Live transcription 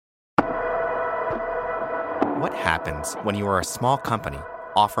happens when you are a small company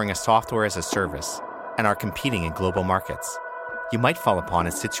offering a software as a service and are competing in global markets. You might fall upon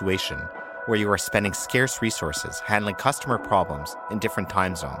a situation where you are spending scarce resources handling customer problems in different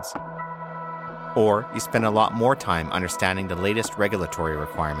time zones. Or you spend a lot more time understanding the latest regulatory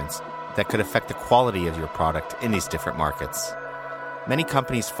requirements that could affect the quality of your product in these different markets. Many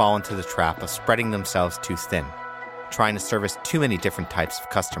companies fall into the trap of spreading themselves too thin, trying to service too many different types of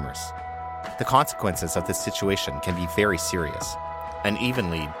customers. The consequences of this situation can be very serious and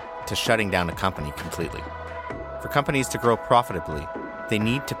even lead to shutting down a company completely. For companies to grow profitably, they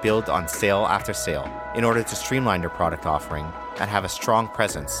need to build on sale after sale in order to streamline their product offering and have a strong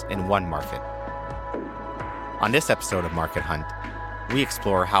presence in one market. On this episode of Market Hunt, we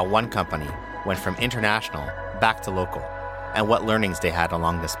explore how one company went from international back to local and what learnings they had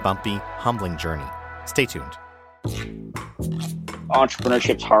along this bumpy, humbling journey. Stay tuned.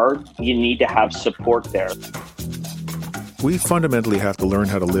 Entrepreneurship's hard. You need to have support there. We fundamentally have to learn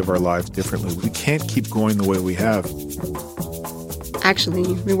how to live our lives differently. We can't keep going the way we have.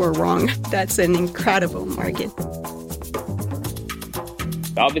 Actually, we were wrong. That's an incredible market.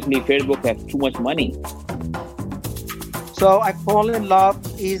 Obviously, Facebook has too much money. So I fall in love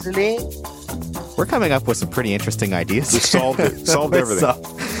easily. We're coming up with some pretty interesting ideas. We solved it. Solved everything.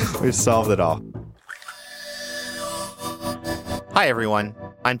 We've solved it all. Hi, everyone.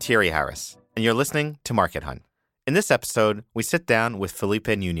 I'm Thierry Harris, and you're listening to Market Hunt. In this episode, we sit down with Felipe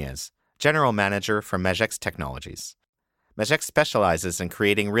Nunez, General Manager for Magex Technologies. Magex specializes in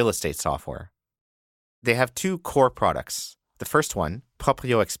creating real estate software. They have two core products. The first one,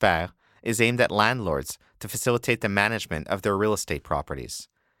 Proprio Expert, is aimed at landlords to facilitate the management of their real estate properties.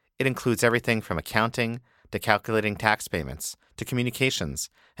 It includes everything from accounting to calculating tax payments to communications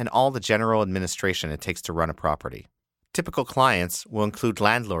and all the general administration it takes to run a property. Typical clients will include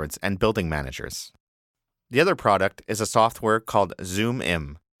landlords and building managers. The other product is a software called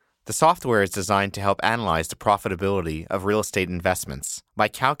ZoomIm. The software is designed to help analyze the profitability of real estate investments by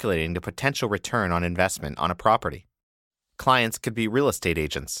calculating the potential return on investment on a property. Clients could be real estate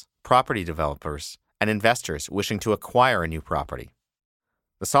agents, property developers, and investors wishing to acquire a new property.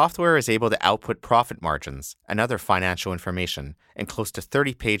 The software is able to output profit margins and other financial information in close to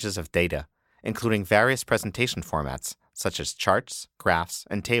 30 pages of data, including various presentation formats such as charts, graphs,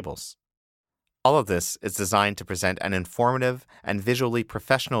 and tables. All of this is designed to present an informative and visually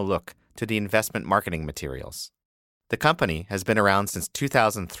professional look to the investment marketing materials. The company has been around since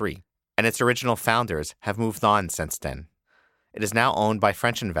 2003, and its original founders have moved on since then. It is now owned by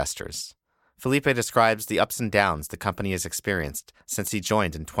French investors. Felipe describes the ups and downs the company has experienced since he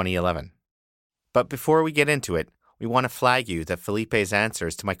joined in 2011. But before we get into it, we want to flag you that Felipe's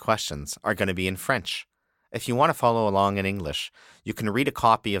answers to my questions are going to be in French. If you want to follow along in English, you can read a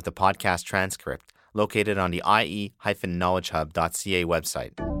copy of the podcast transcript located on the ie-knowledgehub.ca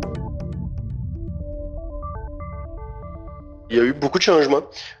website. Il y a eu beaucoup de changements.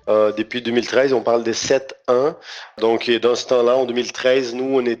 Depuis 2013, on parle de 7-1. Donc, dans ce temps-là, en 2013,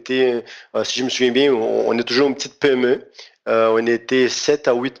 nous, on était, si je me souviens bien, on est toujours une petite PME. On était 7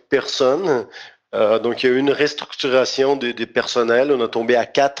 à 8 personnes. Donc, il y a eu une restructuration des personnels. On a tombé à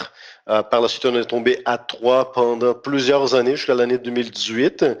 4. Par la suite, on est tombé à 3 pendant plusieurs années, jusqu'à l'année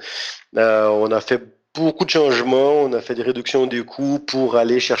 2018. On a fait beaucoup de changements. On a fait des réductions des coûts pour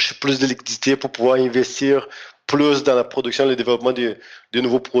aller chercher plus de liquidité, pour pouvoir investir plus dans la production et le développement de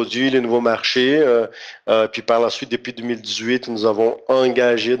nouveaux produits, les nouveaux marchés. Puis par la suite, depuis 2018, nous avons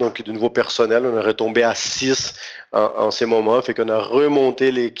engagé donc de nouveaux personnels. On est retombé à 6 en ces moments. Fait qu'on a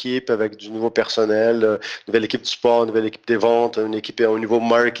remonté l'équipe avec du nouveau personnel, nouvelle équipe du sport, nouvelle équipe des ventes, une équipe au niveau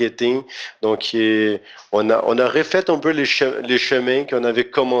marketing. Donc, on a refait un peu les chemins qu'on avait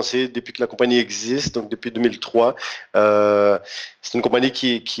commencé depuis que la compagnie existe, donc depuis 2003. C'est une compagnie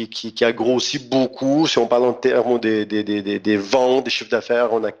qui a grossi beaucoup. Si on parle en termes des ventes, des chiffres d'affaires,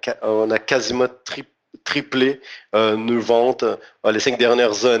 on a quasiment triplé nos ventes les 5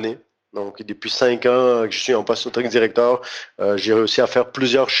 dernières années. Donc, depuis 5 ans que je suis en poste en tant que directeur, j'ai réussi à faire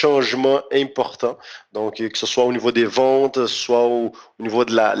plusieurs changements importants. Donc, que ce soit au niveau des ventes, soit au niveau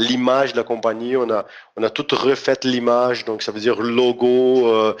de l'image de la compagnie, on a tout refait l'image. Donc, ça veut dire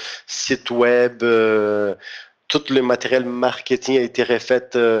logo, site web, tout le matériel marketing a été refait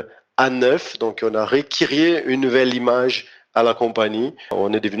à neuf. Donc, on a recréé une nouvelle image à la compagnie.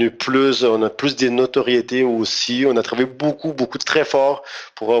 On est devenu on a plus de notoriété aussi. On a travaillé beaucoup très fort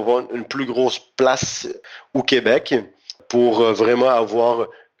pour avoir une plus grosse place au Québec, pour vraiment avoir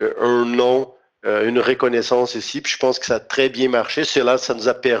un nom, une reconnaissance ici. Puis je pense que ça a très bien marché. Cela, ça nous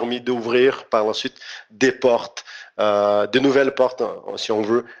a permis d'ouvrir par la suite des portes, de nouvelles portes, si on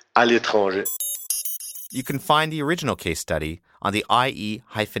veut, à l'étranger. You can find the original case study on the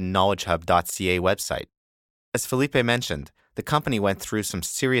ie-knowledgehub.ca website. As Felipe mentioned, the company went through some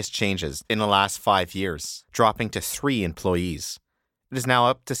serious changes in the last 5 years, dropping to 3 employees. It is now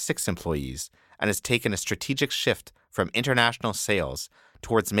up to 6 employees and has taken a strategic shift from international sales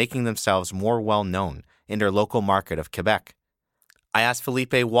towards making themselves more well-known in their local market of Quebec. I asked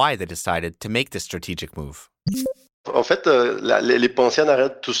Felipe why they decided to make this strategic move. En fait, les pensées en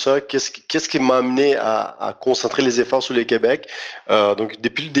arrière de tout ça, qu'est-ce qui m'a amené à concentrer les efforts sur le Québec? Donc,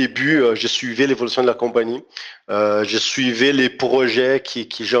 depuis le début, je suivais l'évolution de la compagnie. Je suivais les projets qui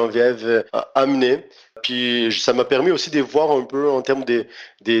Geneviève a amenés. Puis, ça m'a permis aussi de voir un peu en termes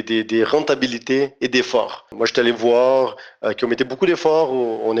des rentabilités et d'efforts. Moi, je suis allé voir qu'on mettait beaucoup d'efforts.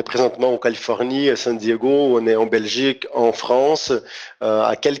 On est présentement en Californie, à San Diego, on est en Belgique, en France,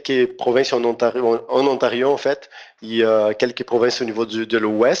 à quelques provinces en Ontario, en fait. Il y a quelques provinces au niveau de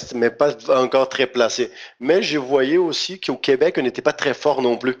l'Ouest, mais pas encore très placées. Mais je voyais aussi qu'au Québec, on n'était pas très fort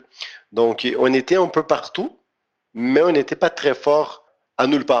non plus. Donc, on était un peu partout, mais on n'était pas très fort à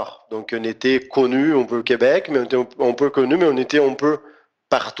nulle part. Donc, on était connu un peu au Québec, mais on était un peu connu, mais on était un peu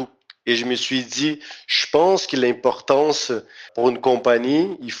partout. Et je me suis dit, je pense que l'importance pour une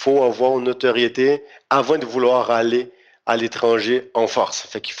compagnie, il faut avoir une notoriété avant de vouloir aller à l'étranger en force.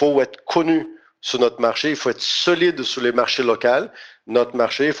 Fait qu'il faut être connu sur notre marché, il faut être solide sur les marchés locaux. Notre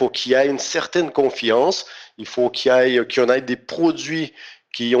marché, il faut qu'il y ait une certaine confiance, il faut qu'il y ait des produits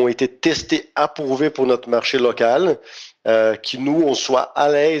qui ont été testés, approuvés pour notre marché local, qui nous, on soit à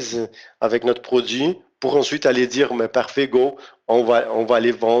l'aise avec notre produit pour ensuite aller dire, mais parfait, go, on va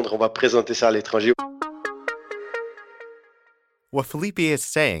aller vendre, on va présenter ça à l'étranger. What Felipe is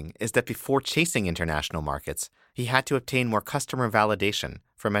saying is that before chasing international markets, he had to obtain more customer validation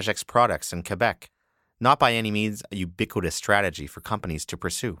for Megec's products in Quebec, not by any means a ubiquitous strategy for companies to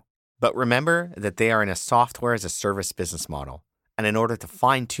pursue. But remember that they are in a software-as-a-service business model, and in order to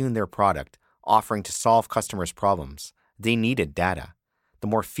fine-tune their product, offering to solve customers' problems, they needed data. The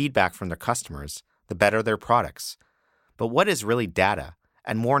more feedback from their customers, the better their products. But what is really data?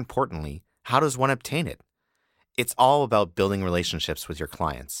 And more importantly, how does one obtain it? It's all about building relationships with your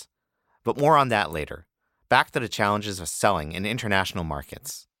clients. But more on that later. Back to the challenges of selling in international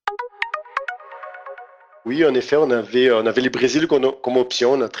markets. Oui, en effet, on avait le Brésil comme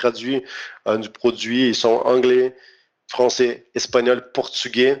option. On a traduit du produit. Ils sont anglais, français, espagnol,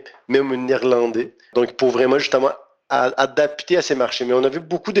 portugais, même néerlandais. Donc, pour vraiment justement adapter à ces marchés. Mais on a vu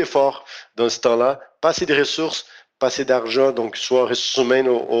beaucoup d'efforts dans ce temps-là, pas assez de ressources, pas assez d'argent, donc soit ressources humaines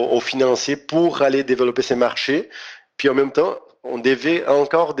ou financiers pour aller développer ces marchés. Puis en même temps, on devait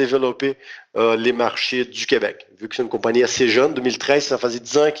encore développer les marchés du Québec. Vu que c'est une compagnie assez jeune, 2013, ça faisait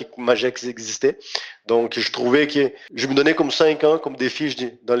 10 ans que Magex existait. Donc, je trouvais que je me donnais comme 5 ans, comme défi. Je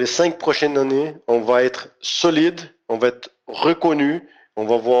dis, dans les 5 prochaines années, on va être solide, on va être reconnu, on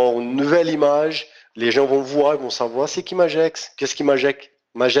va avoir une nouvelle image. Les gens vont voir, ils vont savoir c'est qui Magex, qu'est-ce qui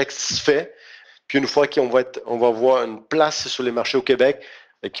Magex fait. Puis une fois qu'on va avoir une place sur les marchés au Québec,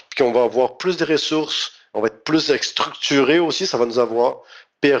 et qu'on va avoir plus de ressources, on va être plus structuré aussi, ça va nous avoir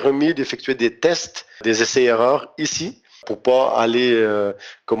permis d'effectuer des tests, des essais-erreurs ici, pour pas aller,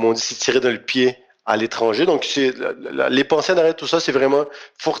 comme on dit, se tirer dans le pied à l'étranger. Donc, les pensées derrière tout ça, c'est vraiment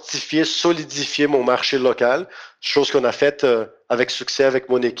fortifier, solidifier mon marché local, chose qu'on a faite avec succès avec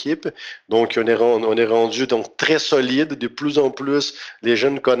mon équipe. Donc, on est rendu donc très solide. De plus en plus, les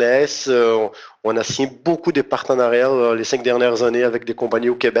jeunes connaissent. On a signé beaucoup de partenariats les 5 dernières années avec des compagnies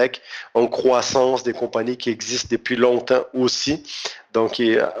au Québec en croissance, des compagnies qui existent depuis longtemps aussi. Donc,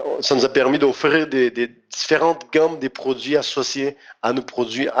 ça nous a permis d'offrir des différentes gammes des produits associés à nos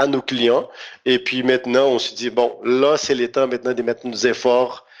produits, à nos clients. Et puis maintenant, on se dit, bon, là, c'est le temps maintenant de mettre nos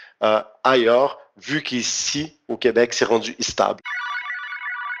efforts ailleurs, vu qu'ici, au Québec, c'est rendu stable.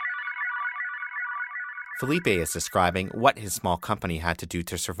 Felipe is describing what his small company had to do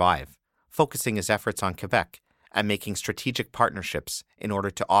to survive, focusing his efforts on Quebec and making strategic partnerships in order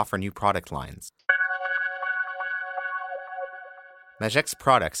to offer new product lines. Magec's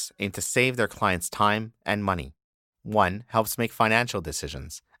products aim to save their clients time and money. One helps make financial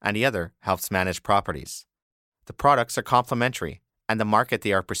decisions, and the other helps manage properties. The products are complementary, and the market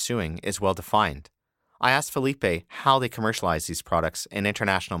they are pursuing is well defined. I asked Felipe how they commercialize these products in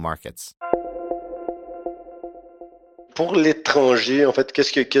international markets. Pour l'étranger, en fait,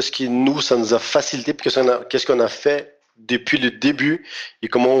 qu'est-ce qui nous, ça nous a facilité, puis qu'est-ce qu'on a fait depuis le début et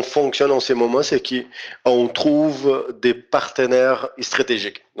comment on fonctionne en ces moments, c'est qu'on trouve des partenaires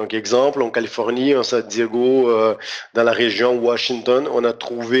stratégiques. Donc, exemple, en Californie, en San Diego, dans la région Washington, on a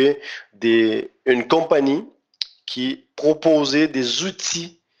trouvé une compagnie qui proposait des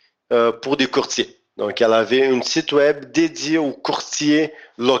outils pour des courtiers. Donc, elle avait un site web dédié aux courtiers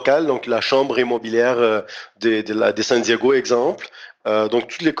locaux, donc la chambre immobilière de San Diego, exemple. Donc,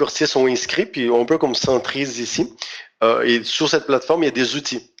 tous les courtiers sont inscrits, puis un peu comme Centrise ici. Et sur cette plateforme, il y a des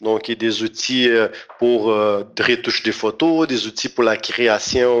outils. Donc, il y a des outils pour retouche des photos, des outils pour la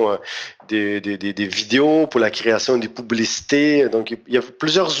création des vidéos, pour la création des publicités. Donc, il y a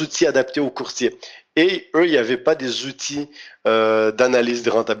plusieurs outils adaptés aux courtiers. Et eux, il n'y avait pas des outils d'analyse de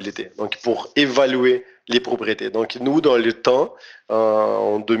rentabilité, donc pour évaluer les propriétés. Donc, nous, dans le temps,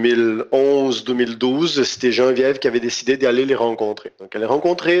 en 2011-2012, c'était Geneviève qui avait décidé d'aller les rencontrer. Donc, elle les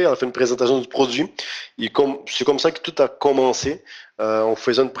rencontré, elle a fait une présentation du produit. C'est comme ça que tout a commencé. On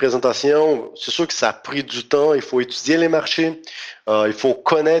faisait une présentation. C'est sûr que ça a pris du temps. Il faut étudier les marchés. Il faut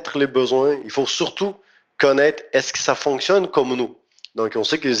connaître les besoins. Il faut surtout connaître est-ce que ça fonctionne comme nous. Donc, on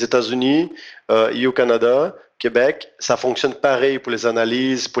sait que les États-Unis et au Canada, Québec, ça fonctionne pareil pour les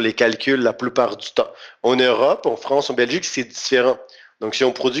analyses, pour les calculs la plupart du temps. En Europe, en France, en Belgique, c'est différent. Donc, c'est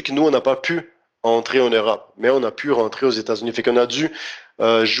un produit que nous, on n'a pas pu entrer en Europe, mais on a pu rentrer aux États-Unis. Fait qu'on a dû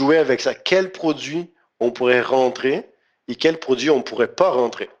jouer avec ça. Quel produit on pourrait rentrer et quel produit on ne pourrait pas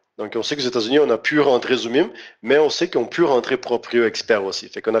rentrer. Donc, on sait qu'aux États-Unis, on a pu rentrer Zoomim, mais on sait qu'on peut rentrer Proprio Expert aussi.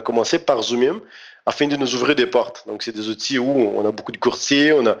 Fait qu'on a commencé par Zoomim afin de nous ouvrir des portes. Donc, c'est des outils où on a beaucoup de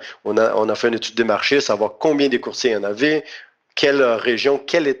courtiers, on a fait une étude des marchés, savoir combien de courtiers il y en avait, quelle région,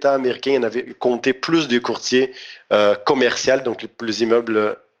 quel État américain en avait compté plus de courtiers commerciaux, donc les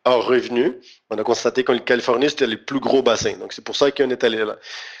immeubles hors revenus. On a constaté qu'en Californie, c'était les plus gros bassins. Donc, c'est pour ça qu'on est allé là.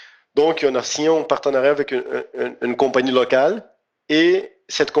 Donc, on a signé un partenariat avec une compagnie locale et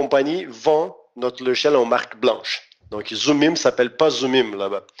cette compagnie vend notre logiciel en marque blanche. Donc, Zoomim ne s'appelle pas Zoomim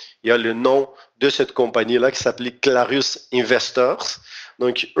là-bas. Il y a le nom de cette compagnie-là qui s'appelait Clarius Investors.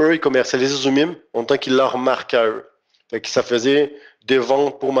 Donc, eux, ils commercialisaient Zoomim en tant que leur marque à eux. Fait que ça faisait des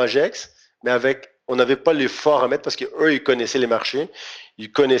ventes pour Magex, mais on n'avait pas l'effort à mettre parce qu'eux, ils connaissaient les marchés,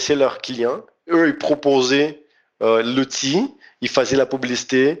 ils connaissaient leurs clients. Eux, ils proposaient l'outil, ils faisaient la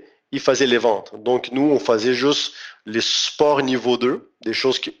publicité, ils faisaient les ventes. Donc, nous, on faisait juste les supports niveau 2, des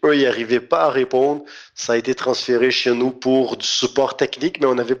choses qu'eux, ils n'arrivaient pas à répondre. Ça a été transféré chez nous pour du support technique, mais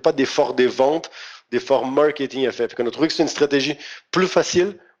on n'avait pas d'effort de vente, d'effort marketing à faire. Fait qu'on a trouvé que c'est une stratégie plus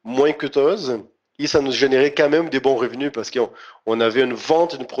facile, moins coûteuse, et ça nous générait quand même des bons revenus parce qu'on avait une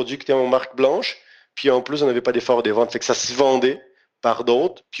vente de produit qui était en marque blanche, puis en plus, on n'avait pas d'effort de vente. Fait que ça se vendait par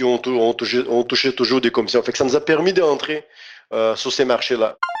d'autres, puis on touchait toujours des commissions. Fait que ça nous a permis d'entrer sur ces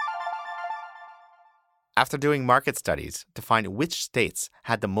marchés-là. After doing market studies to find which states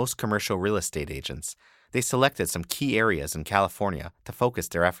had the most commercial real estate agents, they selected some key areas in California to focus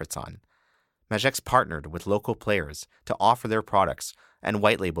their efforts on. Magex partnered with local players to offer their products and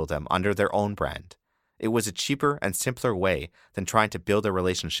white label them under their own brand. It was a cheaper and simpler way than trying to build a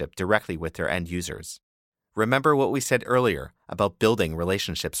relationship directly with their end users. Remember what we said earlier about building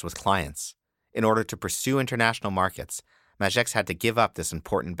relationships with clients. In order to pursue international markets, Magex had to give up this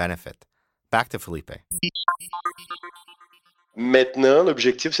important benefit. Back to Felipe. Maintenant,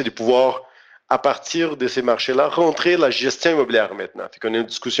 l'objectif, c'est de pouvoir, à partir de ces marchés-là, rentrer la gestion immobilière maintenant. Fait qu'on a une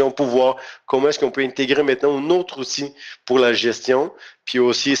discussion pour voir comment est-ce qu'on peut intégrer maintenant un autre outil pour la gestion, puis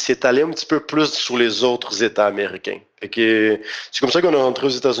aussi s'étaler un petit peu plus sur les autres États américains. Fait que c'est comme ça qu'on est rentré aux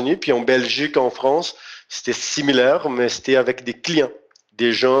États-Unis, puis en Belgique, en France, c'était similaire, mais c'était avec des clients,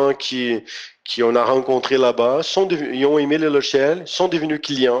 des gens qui on a rencontrés là-bas, ils ont aimé le logiciel, sont devenus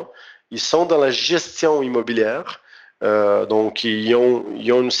clients. Ils sont dans la gestion immobilière, donc ils ont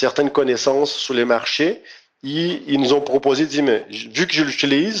une certaine connaissance sur les marchés. Ils nous ont proposé, mais vu que je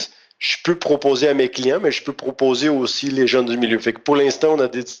l'utilise, je peux proposer à mes clients, mais je peux proposer aussi les gens du milieu. Fait que pour l'instant, on a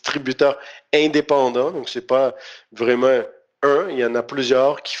des distributeurs indépendants, donc c'est pas vraiment il y en a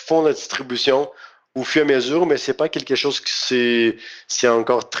plusieurs qui font la distribution au fur et à mesure, mais c'est pas quelque chose qui c'est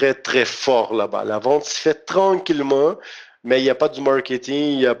encore très très fort là-bas. La vente se fait tranquillement. Mais il n'y a pas du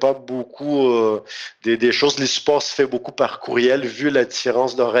marketing, il n'y a pas beaucoup des choses. Les supports se fait beaucoup par courriel, vu la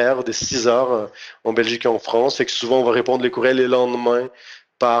différence d'horaire de 6 heures en Belgique et en France. Fait que souvent, on va répondre les courriels le lendemain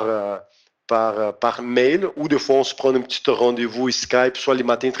par mail, ou des fois, on se prend un petit rendez-vous Skype, soit les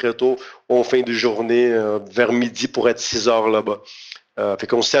matins très tôt, ou en fin de journée, vers midi pour être 6 heures là-bas. Fait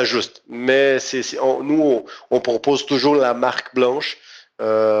qu'on s'ajuste. Mais nous, on propose toujours la marque blanche.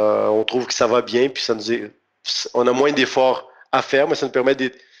 On trouve que ça va bien, puis on a moins d'efforts à faire, mais ça nous permet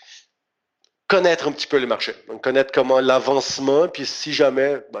de connaître un petit peu le marché. Donc, connaître comment l'avancement, puis si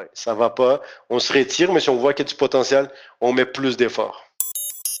jamais ça ne va pas, on se retire, mais si on voit qu'il y a du potentiel, on met plus d'efforts.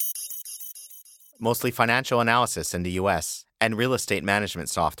 Mostly financial analysis in the US and real estate management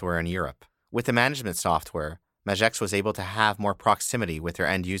software in Europe. With the management software, Magex was able to have more proximity with their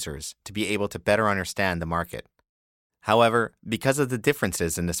end users to be able to better understand the market. However, because of the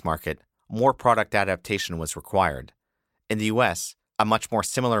differences in this market, more product adaptation was required. In the US, a much more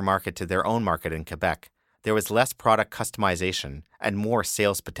similar market to their own market in Quebec, there was less product customization and more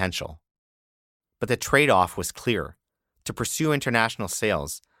sales potential. But the trade-off was clear. To pursue international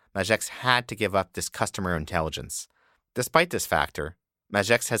sales, Magex had to give up this customer intelligence. Despite this factor,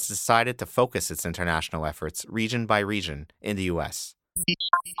 Magex has decided to focus its international efforts region by region in the US.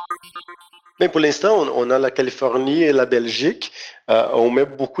 Mais pour l'instant, on a la Californie et la Belgique. On met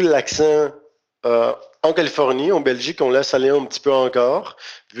beaucoup l'accent en Californie. En Belgique, on laisse aller un petit peu encore,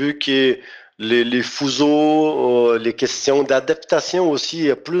 vu que les fuseaux, les questions d'adaptation aussi, il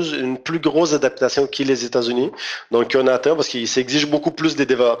y a une plus grosse adaptation que les États-Unis. Donc, on attend parce qu'il s'exige beaucoup plus de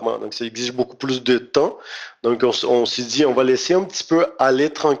développement. Donc, ça exige beaucoup plus de temps. Donc, on s'est dit, on va laisser un petit peu aller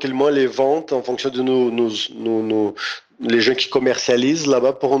tranquillement les ventes en fonction de les gens qui commercialisent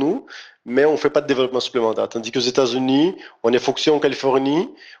là-bas pour nous, mais on ne fait pas de développement supplémentaire. Tandis qu'aux États-Unis, on est focusé en Californie.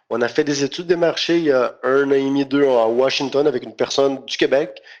 On a fait des études de marché il y a 1 an et demi, 2 ans à Washington avec une personne du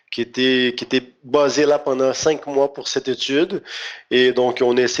Québec qui était basée là pendant 5 mois pour cette étude. Et donc,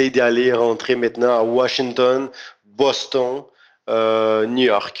 on essaye d'aller rentrer maintenant à Washington, Boston, New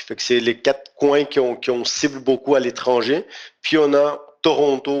York. Fait que c'est les 4 coins qui ont cible beaucoup à l'étranger. Puis on a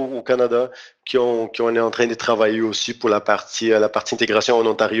Toronto au Canada qui est en train de travailler aussi pour la partie intégration en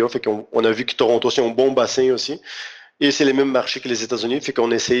Ontario. Fait qu'on a vu que Toronto c'est un bon bassin aussi. Et c'est les mêmes marchés que les États-Unis. Fait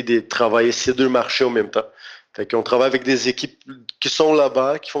qu'on essaye de travailler ces 2 marchés en même temps. Fait qu'on travaille avec des équipes qui sont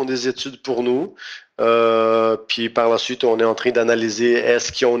là-bas, qui font des études pour nous. Puis par la suite, on est en train d'analyser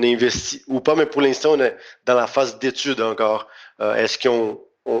est-ce qu'on investit ou pas. Mais pour l'instant, on est dans la phase d'étude encore. Est-ce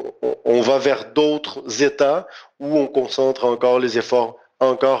qu'on va vers d'autres États ou on concentre encore les efforts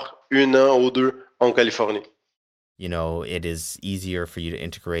encore 1 an ou 2 en Californie? You know, it is easier for you to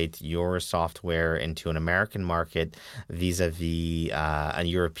integrate your software into an American market vis-a-vis a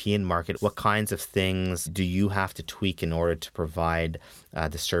European market. What kinds of things do you have to tweak in order to provide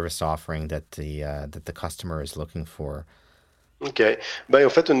the service offering that the customer is looking for? OK. Ben, en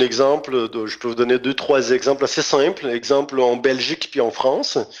fait, un exemple, je peux vous donner 2-3 exemples assez simples. Exemple en Belgique puis en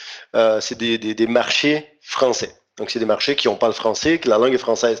France, c'est des marchés français. Donc, c'est des marchés qui parlent français, que la langue est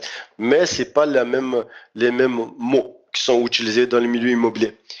française. Mais ce n'est pas les mêmes mots qui sont utilisés dans le milieu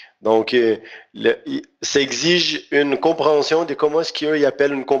immobilier. Donc, ça exige une compréhension de comment est-ce qu'ils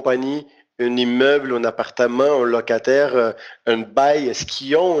appellent une compagnie, un immeuble, un appartement, un locataire, un bail. Est-ce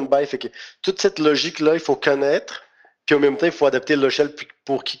qu'ils ont un bail? Fait que toute cette logique-là, il faut connaître. Puis en même temps, il faut adapter le logiciel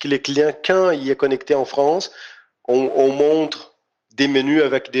pour que les clients, quand il est connecté en France, on montre des menus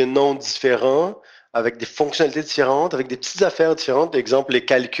avec des noms différents, avec des fonctionnalités différentes, avec des petites affaires différentes. Par exemple, les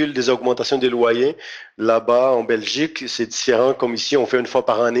calculs des augmentations des loyers. Là-bas, en Belgique, c'est différent. Comme ici, on fait 1 fois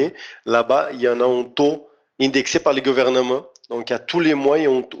par année. Là-bas, il y en a un taux indexé par les gouvernements. Donc, à tous les mois,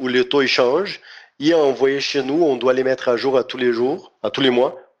 où le taux change, il est envoyé chez nous. On doit les mettre à jour à tous les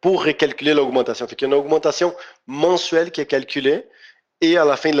mois, pour recalculer l'augmentation. Fait qu'il y a une augmentation mensuelle qui est calculée et à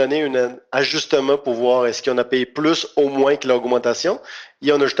la fin de l'année, un ajustement pour voir est-ce qu'on a payé plus ou moins que l'augmentation. Il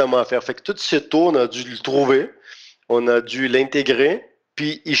y a un ajustement à faire. Fait que tout ce taux, on a dû le trouver, on a dû l'intégrer,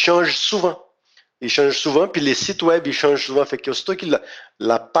 puis il change souvent. Puis les sites web, ils changent souvent. Fait que surtout que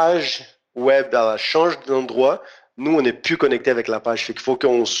la page web elle change d'endroit, nous, on n'est plus connecté avec la page. Fait qu'il faut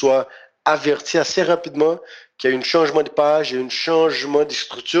qu'on soit averti assez rapidement qu'il y a un changement de page et un changement de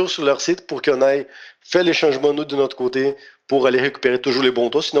structure sur leur site pour qu'on aille faire les changements, nous, de notre côté, pour aller récupérer toujours les bons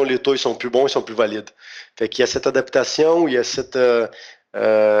taux. Sinon, les taux, ils sont plus bons, ils sont plus valides. Fait qu'il y a cette adaptation, il y a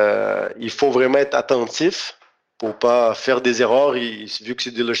il faut vraiment être attentif pour pas faire des erreurs, vu que c'est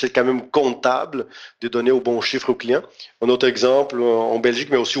des logiciels quand même comptables, de donner aux bons chiffres aux clients. Un autre exemple, en Belgique,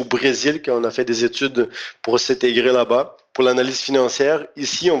 mais aussi au Brésil, quand on a fait des études pour s'intégrer là-bas, pour l'analyse financière.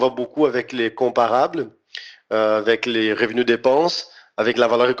 Ici, on va beaucoup avec les comparables, avec les revenus dépenses, avec la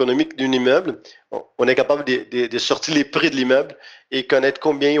valeur économique d'un immeuble. On est capable de sortir les prix de l'immeuble et connaître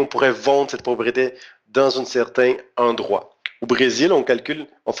combien on pourrait vendre cette propriété dans un certain endroit. Au Brésil, on calcule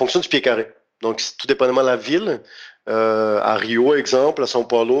en fonction du pied carré. Donc, tout dépendamment de la ville, à Rio, exemple, à São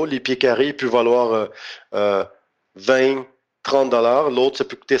Paulo, les pieds carrés peuvent valoir 20, 30 $. L'autre, ça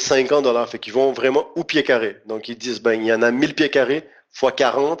peut coûter 50 $. Fait qu'ils vont vraiment au pied carré. Donc, ils disent, il y en a 1000 pieds carrés fois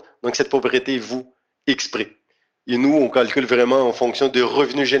 40. Donc, cette propriété vaut X prix. Et nous, on calcule vraiment en fonction des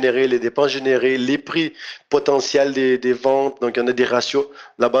revenus générés, les dépenses générées, les prix potentiels des ventes. Donc, il y en a des ratios.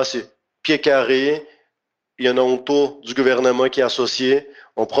 Là-bas, c'est pieds carrés. Il y en a un taux du gouvernement qui est associé.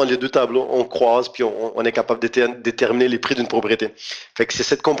 On prend les 2 tableaux, on croise, puis on est capable de déterminer les prix d'une propriété. Fait que c'est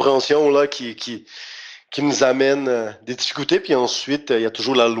cette compréhension-là qui qui nous amènent des difficultés. Puis ensuite, il y a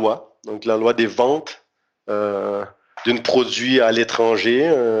toujours la loi. Donc, la loi des ventes d'un produit à l'étranger,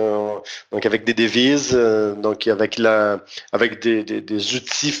 donc avec des devises, donc avec des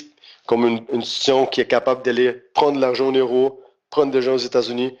outils comme une institution qui est capable d'aller prendre l'argent en euros, prendre de l'argent aux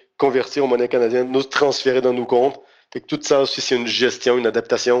États-Unis, convertir en monnaie canadienne, nous transférer dans nos comptes. Fait que tout ça aussi, c'est une gestion, une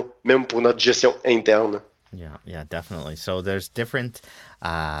adaptation, même pour notre gestion interne. Yeah, definitely. So there's different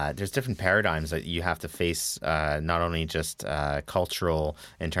paradigms that you have to face, not only just cultural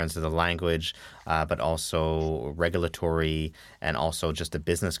in terms of the language, but also regulatory and also just the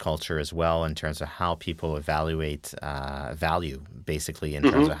business culture as well in terms of how people evaluate value, basically in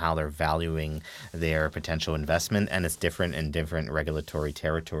terms of how they're valuing their potential investment, and it's different in different regulatory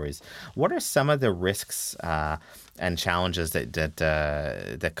territories. What are some of the risks and challenges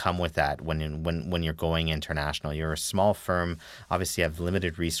that come with that when you're going international? You're a small firm, obviously you have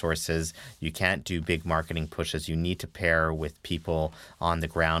limited resources. You can't do big marketing pushes. You need to pair with people on the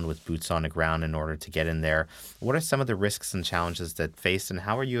ground, with boots on the ground in order to get in there. What are some of the risks and challenges that face, and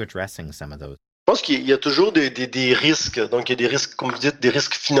how are you addressing some of those? Je pense qu'il y a toujours des risques. Donc, il y a des risques, comme vous dites, des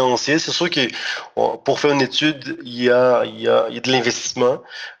risques financiers. C'est sûr que pour faire une étude, il y a de l'investissement.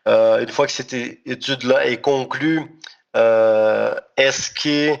 Une fois que cette étude-là est conclue, est-ce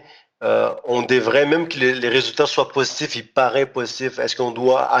qu'on devrait, même que les résultats soient positifs, il paraît positif, est-ce qu'on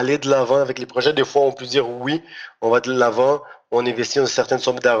doit aller de l'avant avec les projets? Des fois, on peut dire oui, on va de l'avant, on investit une certaine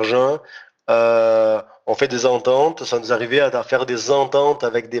somme d'argent, on fait des ententes, ça nous arrivait à faire des ententes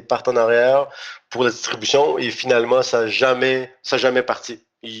avec des partenariats pour la distribution et finalement, ça n'a jamais parti.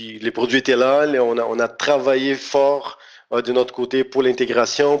 Les produits étaient là, on a travaillé fort de notre côté pour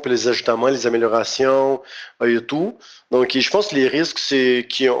l'intégration, pour les ajustements, les améliorations et tout. Donc, je pense que les risques, c'est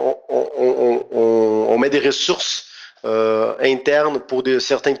qu'on met des ressources internes pour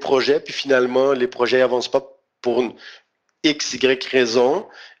certains projets, puis finalement, les projets n'avancent pas pour une X, Y raison,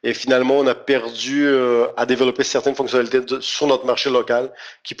 et finalement, on a perdu à développer certaines fonctionnalités sur notre marché local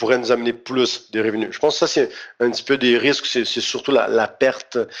qui pourraient nous amener plus de revenus. Je pense que ça, c'est un petit peu des risques, c'est surtout la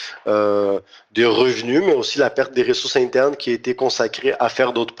perte des revenus, mais aussi la perte des ressources internes qui a été consacrée à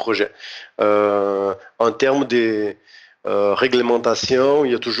faire d'autres projets. En termes des réglementations,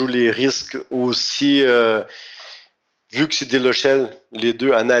 il y a toujours les risques aussi, vu que c'est des logiciels, les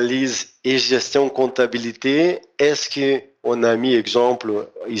deux, analyse et gestion, comptabilité, est-ce qu'on a mis exemple,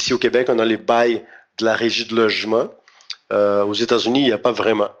 ici au Québec, on a les bails de la régie de logement. Aux États-Unis, il n'y a pas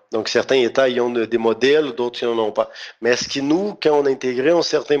vraiment. Donc, certains États, ils ont des modèles, d'autres, ils n'en ont pas. Mais est-ce que nous, quand on a intégré un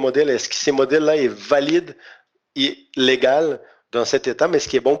certain modèle, est-ce que ces modèles-là est valide et légal dans cet État, mais est-ce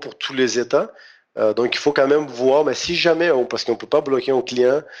qu'il est bon pour tous les États? Donc, il faut quand même voir, mais si jamais, parce qu'on ne peut pas bloquer un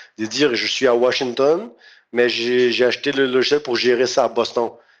client, de dire, je suis à Washington, mais j'ai acheté le logiciel pour gérer ça à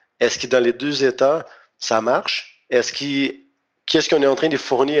Boston. Est-ce que dans les deux États, ça marche? Qu'est-ce qu'on est en train de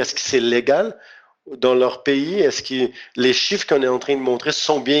fournir? Est-ce que c'est légal dans leur pays? Est-ce que les chiffres qu'on est en train de montrer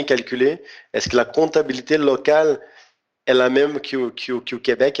sont bien calculés? Est-ce que la comptabilité locale est la même qu'au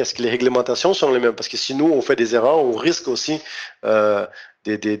Québec? Est-ce que les réglementations sont les mêmes? Parce que si nous, on fait des erreurs, on risque aussi de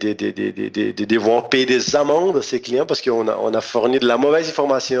devoir payer des amendes à ces clients parce qu'on a fourni de la mauvaise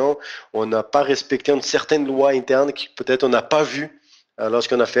information, on n'a pas respecté une certaine loi interne qui peut-être on n'a pas vu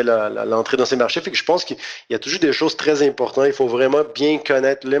lorsqu'on a fait l'entrée dans ces marchés. Fait que je pense qu'il y a toujours des choses très importantes. Il faut vraiment bien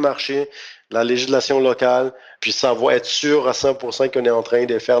connaître les marchés, la législation locale, puis savoir être sûr à 100% qu'on est en train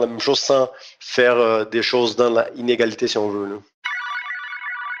de faire la même chose sans faire des choses dans l'inégalité, si on veut, là.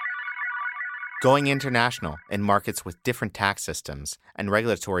 Going international in markets with different tax systems and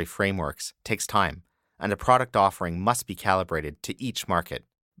regulatory frameworks takes time, and the product offering must be calibrated to each market.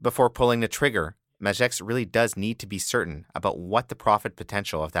 Before pulling the trigger, Majex really does need to be certain about what the profit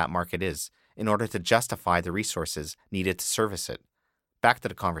potential of that market is in order to justify the resources needed to service it. Back to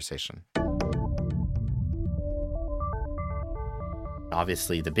the conversation.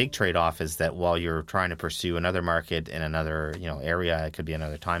 Obviously, the big trade-off is that while you're trying to pursue another market in another, area, it could be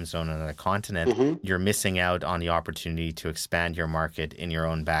another time zone, another continent, you're missing out on the opportunity to expand your market in your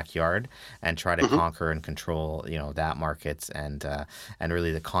own backyard and try to conquer and control, that market. And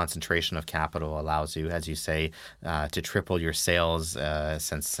really the concentration of capital allows you, as you say, to triple your sales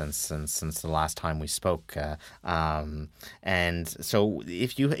since the last time we spoke. And so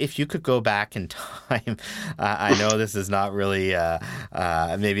if you could go back in time, I know this is not really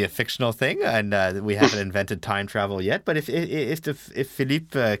maybe a fictional thing, and we haven't invented time travel yet. But if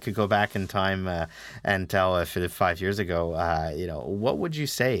Philippe could go back in time and tell Philippe 5 years ago, what would you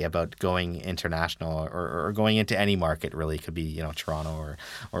say about going international or going into any market? Really, it could be Toronto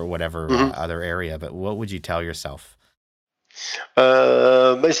or whatever other area. But what would you tell yourself?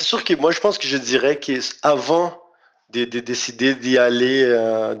 C'est sûr que moi, je pense que je dirais qu'avant de décider d'y aller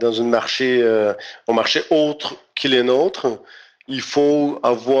dans un marché autre que les nôtres, il faut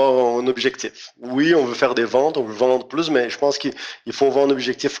avoir un objectif. Oui, on veut faire des ventes, on veut vendre plus, mais je pense qu'il faut avoir un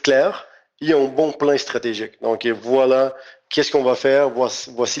objectif clair et un bon plan stratégique. Donc, voilà, qu'est-ce qu'on va faire,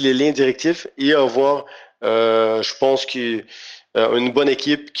 voici les lignes directives et avoir, je pense, une bonne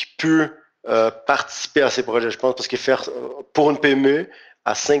équipe qui peut participer à ces projets. Je pense parce que faire pour une PME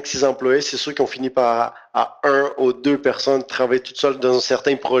à 5-6 employés, c'est sûr qu'on finit par à 1 ou 2 personnes travailler toutes seules dans un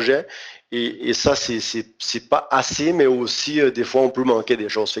certain projet. Et ça, c'est pas assez, mais aussi, des fois, on peut manquer des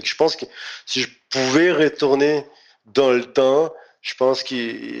choses. Fait que je pense que si je pouvais retourner dans le temps, je pense que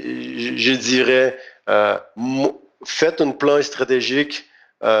je dirais, faites un plan stratégique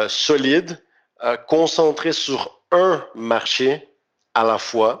solide, concentré sur un marché à la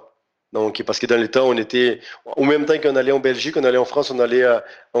fois. Donc, parce que dans le temps, on était, au même temps qu'on allait en Belgique, on allait en France, on allait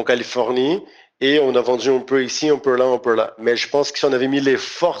en Californie, et on a vendu un peu ici, un peu là, un peu là. Mais je pense que si on avait mis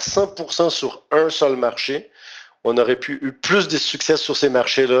l'effort 100% sur un seul marché, on aurait pu eu plus de succès sur ces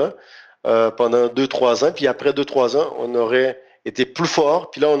marchés-là pendant 2-3 ans. Puis après 2-3 ans, on aurait été plus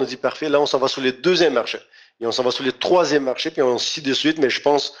fort. Puis là, on a dit parfait, là, on s'en va sur les deuxièmes marchés. Et on s'en va sur les troisième marchés, puis ainsi de suite. Mais je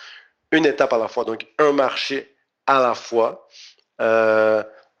pense une étape à la fois. Donc, un marché à la fois.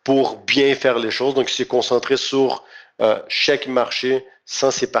 Pour bien faire les choses. Donc, c'est concentré sur chaque marché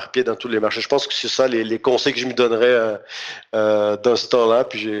sans s'éparpiller dans tous les marchés. Je pense que c'est ça les conseils que je me donnerais dans ce temps-là.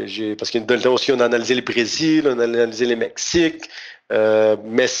 Puis parce que dans le temps aussi, on a analysé le Brésil, on a analysé le Mexique,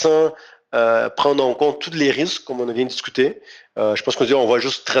 mais sans prendre en compte tous les risques, comme on vient de discuter. Je pense qu'on dit on va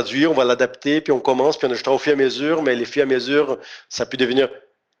juste traduire, on va l'adapter, puis on commence, puis on ajoutera au fur et à mesure, mais les fur et à mesure, ça peut devenir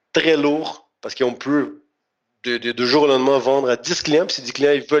très lourd parce qu'on peut de jour au lendemain vendre à 10 clients, puis ces 10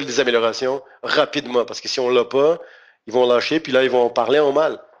 clients, ils veulent des améliorations rapidement, parce que si on l'a pas, ils vont lâcher, puis là, ils vont en parler en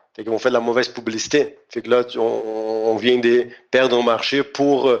mal. Fait qu'ils vont faire de la mauvaise publicité. Fait que là, on vient de perdre un marché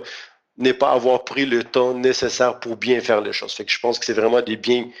pour ne pas avoir pris le temps nécessaire pour bien faire les choses. Fait que je pense que c'est vraiment des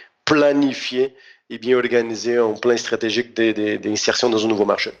bien planifiés et bien organisés en plan stratégique d'insertion dans un nouveau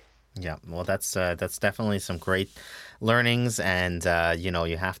marché. Yeah, well, that's definitely some great learnings, and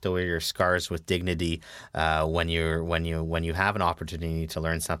you have to wear your scars with dignity when you have an opportunity to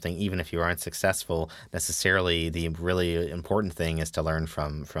learn something, even if you aren't successful necessarily. The really important thing is to learn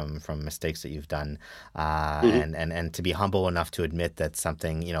from mistakes that you've done, and to be humble enough to admit that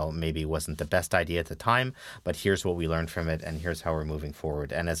something maybe wasn't the best idea at the time, but here's what we learned from it, and here's how we're moving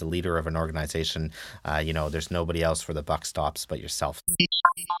forward. And as a leader of an organization, there's nobody else where the buck stops but yourself.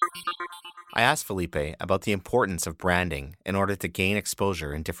 I asked Felipe about the importance of branding in order to gain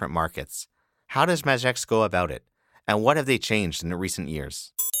exposure in different markets. How does Magex go about it? And what have they changed in the recent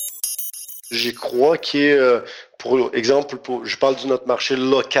years? Je crois que, pour exemple, je parle de notre marché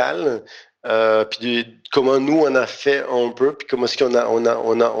local, puis comment nous, on a fait un peu, puis comment est-ce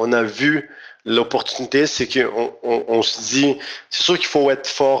qu'on a vu l'opportunité, c'est qu'on se dit, c'est sûr qu'il faut être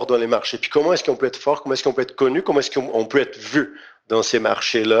fort dans les marchés. Puis comment est-ce qu'on peut être fort, comment est-ce qu'on peut être connu, comment est-ce qu'on peut être vu dans ces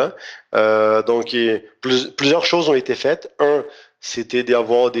marchés-là. Donc, plusieurs choses ont été faites. Un, c'était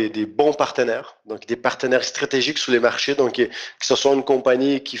d'avoir des bons partenaires, donc des partenaires stratégiques sur les marchés, donc que ce soit une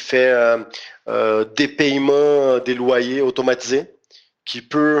compagnie qui fait des paiements des loyers automatisés, qui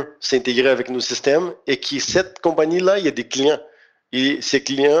peut s'intégrer avec nos systèmes, et qui, cette compagnie-là, il y a des clients. Et ces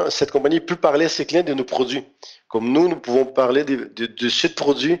clients, cette compagnie peut parler à ses clients de nos produits. Comme nous pouvons parler de ce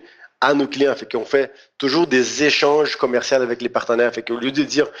produit à nos clients. Fait qu'on fait toujours des échanges commerciaux avec les partenaires. Fait qu'au lieu de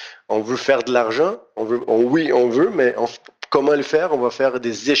dire on veut faire de l'argent, on veut, mais comment le faire? On va faire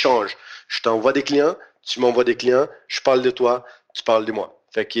des échanges. Je t'envoie des clients, tu m'envoies des clients, je parle de toi, tu parles de moi.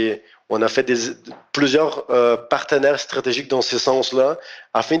 Fait qu'on a fait plusieurs partenaires stratégiques dans ce sens-là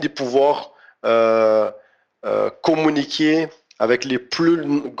afin de pouvoir communiquer avec les plus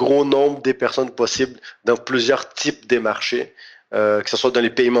gros nombres de personnes possibles dans plusieurs types de marchés. Que ce soit dans les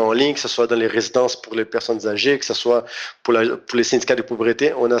paiements en ligne, que ce soit dans les résidences pour les personnes âgées, que ce soit pour les syndicats de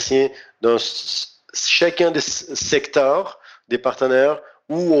pauvreté. On a signé dans chacun des secteurs des partenaires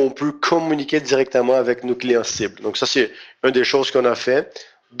où on peut communiquer directement avec nos clients cibles. Donc ça, c'est une des choses qu'on a fait.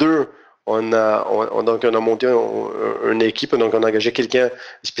 Deux, on a monté une équipe, donc on a engagé quelqu'un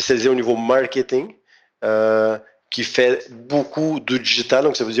spécialisé au niveau marketing qui fait beaucoup de digital,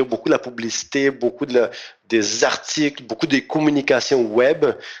 donc ça veut dire beaucoup de la publicité, beaucoup des articles, beaucoup des communications web,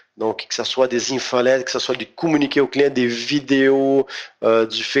 donc que ce soit des infolettes, que ce soit des communiqués aux clients, des vidéos,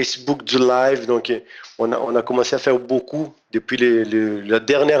 du Facebook, du live. Donc on a commencé à faire beaucoup depuis la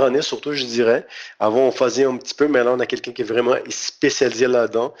dernière année, surtout je dirais. Avant on faisait un petit peu, mais là on a quelqu'un qui est vraiment spécialisé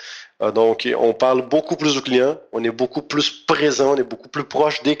là-dedans. Donc on parle beaucoup plus aux clients, on est beaucoup plus présent, on est beaucoup plus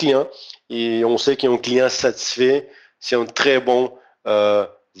proche des clients. Et on sait qu'un client satisfait, c'est un très bon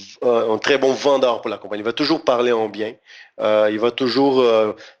vendeur pour la compagnie. Il va toujours parler en bien, il va toujours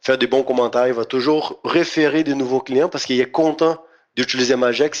faire des bons commentaires, il va toujours référer des nouveaux clients parce qu'il est content d'utiliser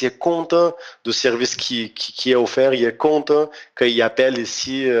Magex, il est content du service qui est offert, il est content quand il appelle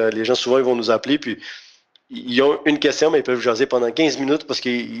ici. Les gens souvent ils vont nous appeler, puis ils ont une question, mais ils peuvent jaser pendant 15 minutes parce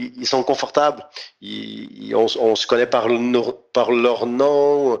qu'ils sont confortables. On se connaît par leur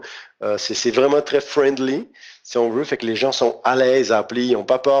nom. C'est vraiment très friendly, si on veut. Fait que les gens sont à l'aise à appeler. Ils n'ont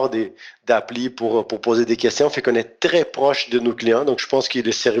pas peur d'appeler pour poser des questions. Fait qu'on est très proche de nos clients. Donc, je pense que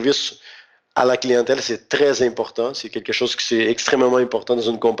le service à la clientèle, c'est très important. C'est quelque chose qui c'est extrêmement important dans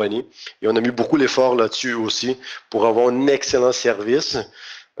une compagnie. Et on a mis beaucoup d'efforts là-dessus aussi pour avoir un excellent service.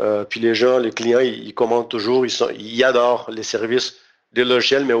 Puis les gens, les clients, ils commandent toujours, ils adorent les services des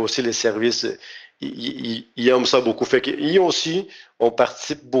logiciels, mais aussi les services, ils aiment ça beaucoup. Fait qu'ils aussi, on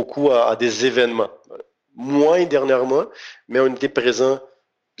participe beaucoup à des événements. Moins dernièrement, mais on était présent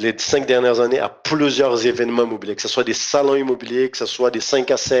les 5 dernières années à plusieurs événements immobiliers, que ce soit des salons immobiliers, que ce soit des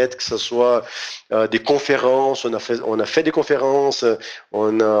 5 à 7, que ce soit des conférences. On a fait des conférences,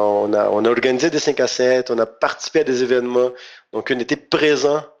 on a organisé des 5 à 7, on a participé à des événements. Donc, on était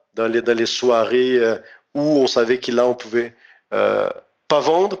présent dans les soirées où on savait que là, on pouvait pas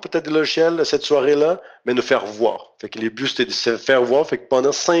vendre peut-être des logiciels cette soirée-là, mais nous faire voir. Fait que les buts, c'était de se faire voir. Fait que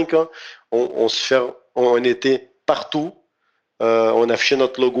pendant 5 ans, on était partout. On affichait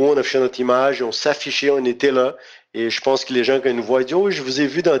notre logo, on affichait notre image, on s'affichait, on était là. Et je pense que les gens, quand ils nous voient, ils disent « Oh, je vous ai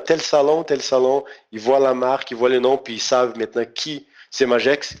vu dans tel salon. » Ils voient la marque, ils voient le nom, puis ils savent maintenant qui c'est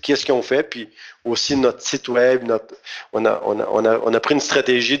Magex, qu'est-ce qu'ils ont fait. Puis aussi notre site web, on a pris une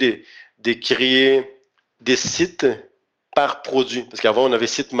stratégie de créer des sites par produit. Parce qu'avant, on avait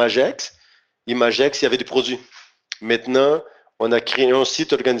site Magex, et Magex, il y avait des produits. Maintenant, on a créé un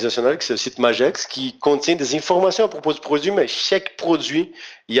site organisationnel, qui c'est le site Magex, qui contient des informations à propos du produit, mais chaque produit,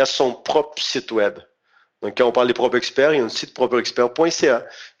 il y a son propre site web. Donc, quand on parle des propres experts, il y a un site propreexpert.ca.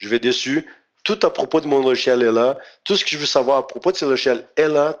 Je vais dessus. Tout à propos de mon logiciel est là. Tout ce que je veux savoir à propos de ce logiciel est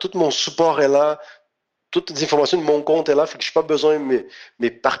là. Tout mon support est là. Toutes les informations de mon compte est là. Fait que je n'ai pas besoin de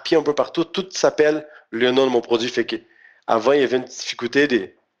m'éparpiller un peu partout. Tout s'appelle le nom de mon produit. Fait que avant, il y avait une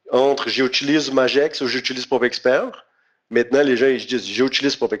difficulté entre j'utilise Magex ou j'utilise PropExpert. Maintenant, les gens ils disent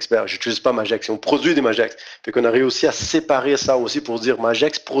j'utilise PropExpert, j'utilise pas Magex. On produit des Magex. Fait qu'on a réussi à séparer ça aussi pour dire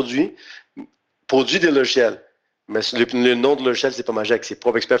Magex produit des logiciels. Mais le nom de logiciel, c'est pas Magex, c'est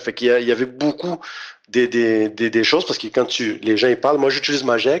PropExpert. Fait qu'il y avait beaucoup des choses parce que quand les gens ils parlent, moi j'utilise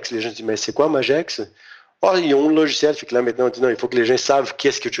Magex, les gens disent mais c'est quoi Magex? Oh, ils ont le logiciel. Fait que là maintenant on dit non, il faut que les gens savent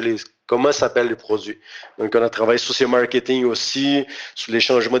qu'est-ce qu'ils utilisent, comment s'appellent les produits. Donc on a travaillé sur ces marketing aussi, sur les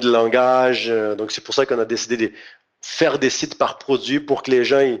changements de langage. Donc c'est pour ça qu'on a décidé de faire des sites par produit pour que les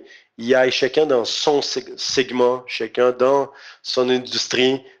gens y aillent chacun dans son segment, chacun dans son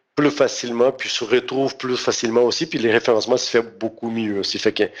industrie plus facilement, puis se retrouve plus facilement aussi, puis les référencements se fait beaucoup mieux aussi.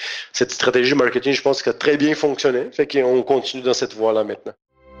 Fait que cette stratégie marketing, je pense qu'elle a très bien fonctionné. Fait qu'on continue dans cette voie-là maintenant.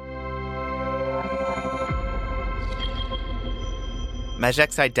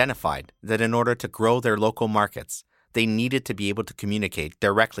 Magex identified that in order to grow their local markets, they needed to be able to communicate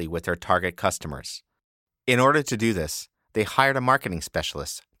directly with their target customers. In order to do this, they hired a marketing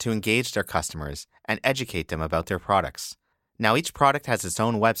specialist to engage their customers and educate them about their products. Now, each product has its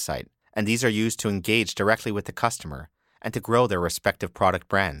own website, and these are used to engage directly with the customer and to grow their respective product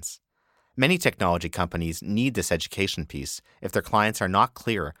brands. Many technology companies need this education piece if their clients are not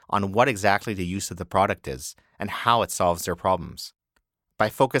clear on what exactly the use of the product is and how it solves their problems. By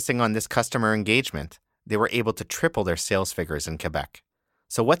focusing on this customer engagement, they were able to triple their sales figures in Quebec.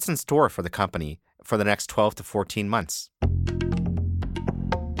 So what's in store for the company for the next 12 to 14 months?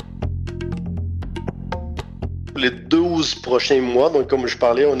 Les 12 prochains mois, donc comme je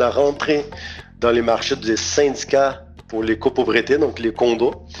parlais, on a rentré dans les marchés des syndicats pour les copropriétés, donc les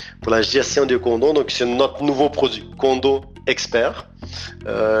condos, pour la gestion des condos. Donc c'est notre nouveau produit, Condo Expert.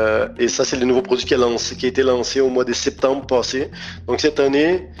 Et ça, c'est le nouveau produit qui a été lancé au mois de septembre passé. Donc cette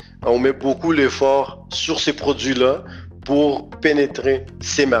année, on met beaucoup l'effort sur ces produits-là pour pénétrer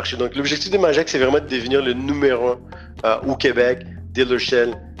ces marchés. Donc l'objectif de Magex, c'est vraiment de devenir le numéro 1 au Québec des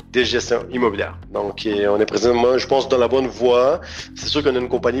logiciels des gestions immobilières. Donc, on est présentement, je pense, dans la bonne voie. C'est sûr qu'on a une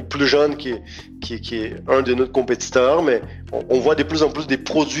compagnie plus jeune qui est un de nos compétiteurs, mais on voit de plus en plus des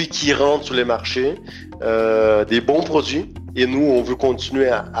produits qui rentrent sur les marchés, des bons produits. Et nous, on veut continuer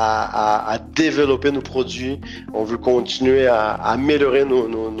à développer nos produits. On veut continuer à améliorer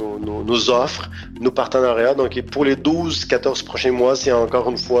nos offres, nos partenariats. Donc, et pour les 12-14 prochains mois, encore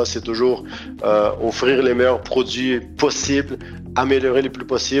une fois, c'est toujours offrir les meilleurs produits possibles, améliorer les plus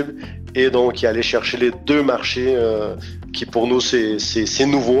possibles et donc aller chercher les deux marchés qui pour nous c'est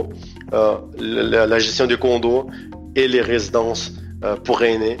nouveau, la gestion des condos et les résidences pour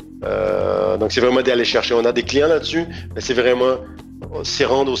aînés. Donc c'est vraiment d'aller chercher. On a des clients là-dessus, mais c'est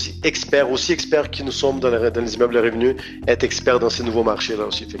rendre aussi experts que nous sommes dans les immeubles de revenus, être experts dans ces nouveaux marchés-là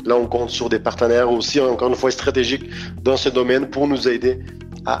aussi. Fait que là, on compte sur des partenaires aussi, encore une fois, stratégiques dans ce domaine pour nous aider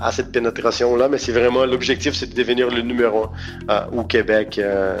à cette pénétration-là. Mais c'est vraiment l'objectif, c'est de devenir le numéro 1 au Québec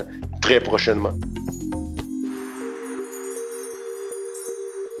très prochainement.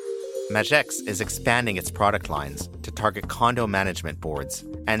 Majex is expanding its product lines to target condo management boards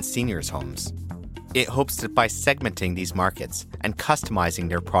and seniors' homes. It hopes that by segmenting these markets and customizing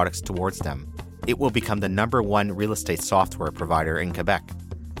their products towards them, it will become the #1 real estate software provider in Quebec.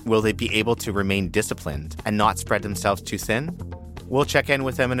 Will they be able to remain disciplined and not spread themselves too thin? We'll check in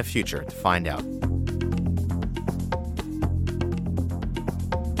with them in the future to find out.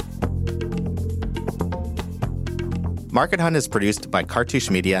 Market Hunt is produced by Cartouche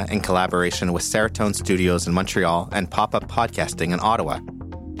Media in collaboration with Serotonin Studios in Montreal and Pop-Up Podcasting in Ottawa.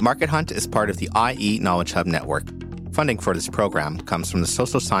 Market Hunt is part of the IE Knowledge Hub network. Funding for this program comes from the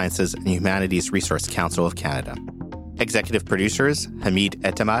Social Sciences and Humanities Resource Council of Canada. Executive producers Hamid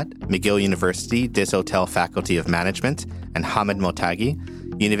Etemad, McGill University Desautels Faculty of Management, and Hamid Motagi,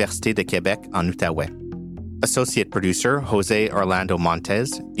 Université de Québec en Outaouais. Associate producer José Orlando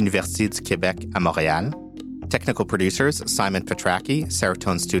Montes, Université du Québec à Montréal. Technical producers Simon Petracchi,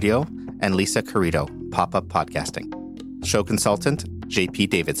 Serotonin Studio, and Lisa Carrito, Pop-Up Podcasting. Show consultant JP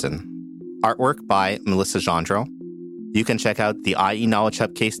Davidson. Artwork by Melissa Gendreau. You can check out the IE Knowledge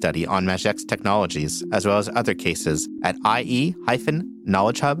Hub case study on Majex Technologies, as well as other cases at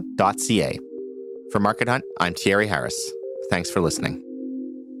ie-knowledgehub.ca. For Market Hunt, I'm Thierry Harris. Thanks for listening.